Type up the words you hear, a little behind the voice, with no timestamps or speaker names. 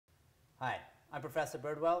Hi, I'm Professor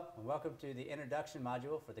Birdwell, and welcome to the introduction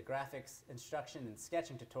module for the graphics instruction and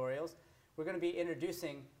sketching tutorials. We're going to be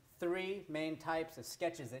introducing three main types of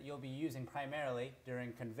sketches that you'll be using primarily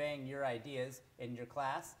during conveying your ideas in your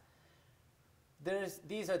class.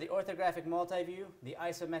 These are the orthographic multi-view, the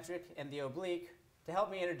isometric, and the oblique. To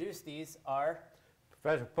help me introduce these are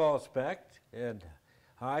Professor Paul Specht, and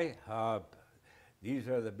hi. These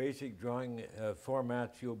are the basic drawing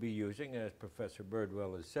formats you'll be using, as Professor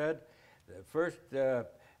Birdwell has said. First,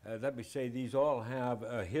 let me say these all have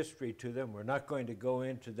a history to them. We're not going to go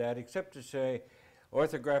into that except to say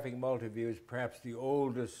orthographic multi-view is perhaps the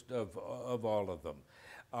oldest of all of them.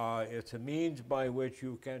 It's a means by which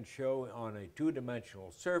you can show on a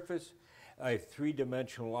two-dimensional surface a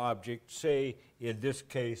three-dimensional object, say in this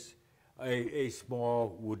case a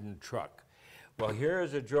small wooden truck. Well, here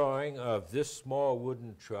is a drawing of this small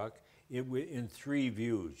wooden truck in three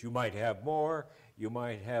views. You might have more, you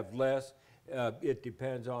might have less. It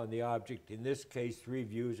depends on the object. In this case, three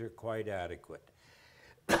views are quite adequate.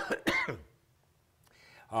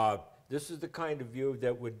 This is the kind of view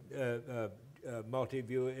that would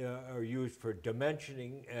multi-view are used for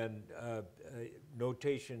dimensioning and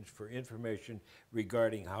notations for information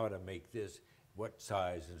regarding how to make this, what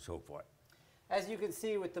size, and so forth. As you can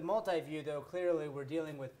see with the multi-view, though, clearly we're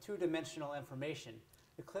dealing with two-dimensional information.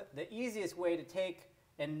 The easiest way to take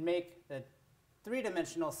and make the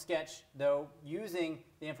three-dimensional sketch, though, using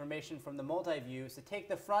the information from the multi-view is to take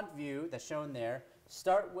the front view that's shown there,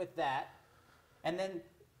 start with that, and then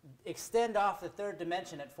extend off the third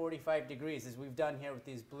dimension at 45 degrees, as we've done here with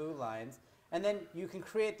these blue lines. And then you can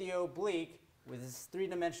create the oblique with this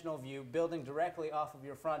three-dimensional view building directly off of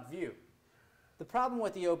your front view. The problem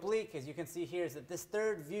with the oblique, as you can see here, is that this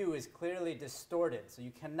third view is clearly distorted, so you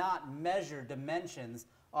cannot measure dimensions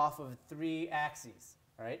off of three axes.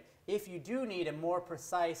 Right? If you do need a more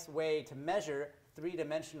precise way to measure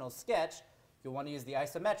three-dimensional sketch, you'll want to use the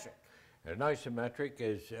isometric. An isometric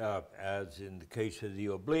is, as in the case of the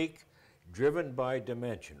oblique, driven by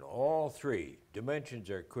dimension. All three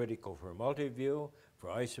dimensions are critical for multi-view, for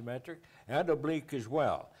isometric, and oblique as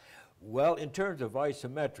well. Well, in terms of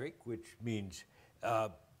isometric, which means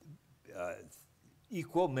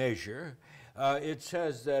equal measure, it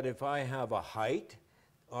says that if I have a height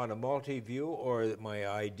on a multi-view, or that my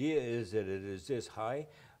idea is that it is this high,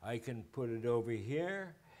 I can put it over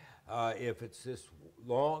here. If it's this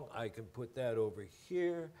long, I can put that over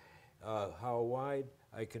here. How wide?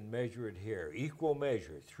 I can measure it here. Equal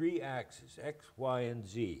measure, three axes, X, Y, and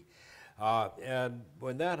Z. And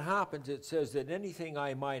when that happens, it says that anything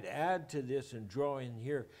I might add to this and draw in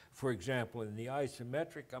here, for example, in the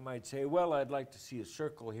isometric, I might say, well, I'd like to see a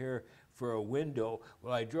circle here for a window.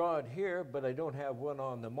 Well, I draw it here, but I don't have one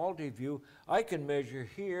on the multi-view. I can measure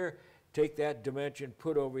here, take that dimension,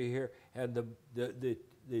 put over here, and the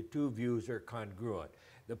two views are congruent.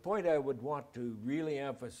 The point I would want to really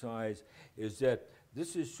emphasize is that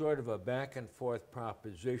this is sort of a back and forth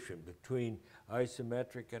proposition between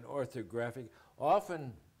isometric and orthographic,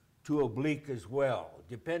 often to oblique as well,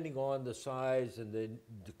 depending on the size and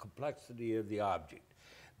the complexity of the object.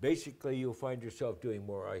 Basically, you'll find yourself doing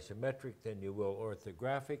more isometric than you will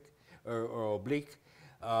orthographic or oblique.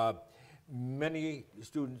 Many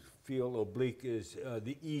students feel oblique is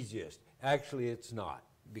the easiest. Actually, it's not,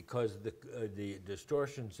 because the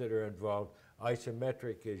distortions that are involved,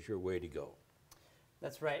 isometric is your way to go.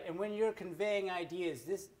 That's right. And when you're conveying ideas,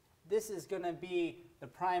 this is going to be the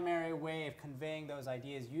primary way of conveying those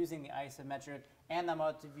ideas using the isometric and the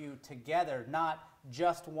multi-view together, not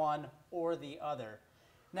just one or the other.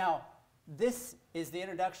 Now, this is the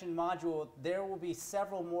introduction module. There will be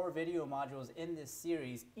several more video modules in this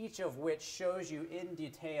series, each of which shows you in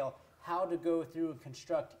detail how to go through and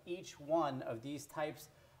construct each one of these types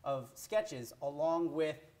of sketches, along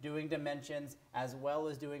with doing dimensions as well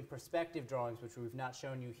as doing perspective drawings, which we've not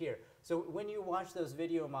shown you here. So when you watch those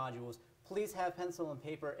video modules, please have pencil and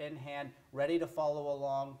paper in hand, ready to follow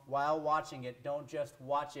along while watching it. Don't just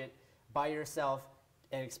watch it by yourself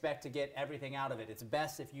and expect to get everything out of it. It's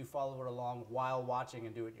best if you follow it along while watching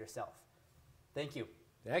and do it yourself. Thank you.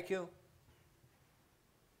 Thank you.